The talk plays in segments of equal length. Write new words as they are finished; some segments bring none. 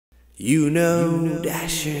You know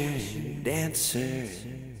Dasher, Dancer,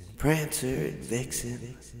 Prancer and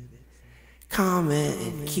Vixen, Comet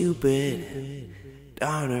and Cupid,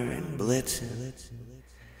 Donner and Blitzen.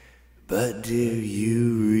 But do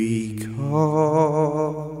you recall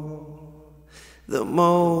the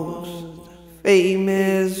most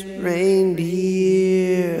famous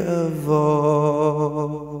reindeer of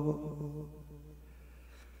all?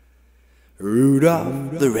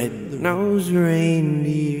 Rudolph the red-nosed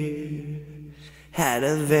reindeer had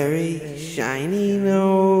a very shiny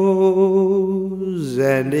nose,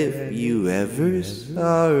 and if you ever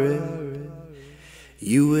saw it,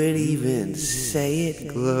 you would even say it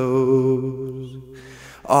glows.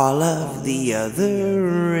 All of the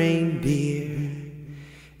other reindeer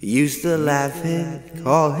used to laugh and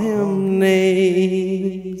call him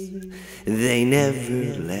names. They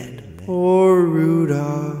never let poor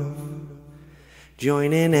Rudolph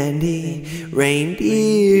join in any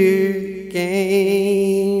reindeer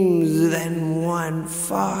games. Then one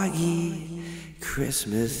foggy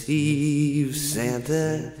Christmas Eve,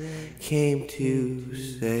 Santa came to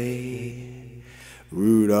say,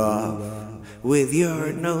 Rudolph, with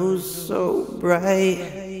your nose so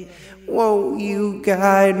bright, won't you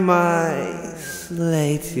guide my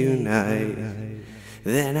sleigh tonight?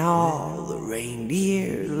 Then all the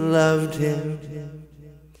reindeer loved him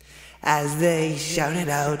as they shouted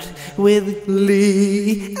out with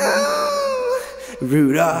glee, oh,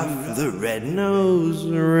 Rudolph the red-nosed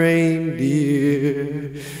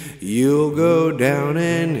reindeer, you'll go down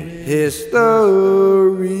in history.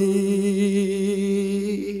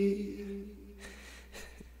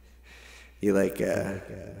 You like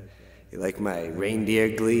my reindeer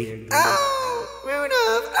glee? Oh!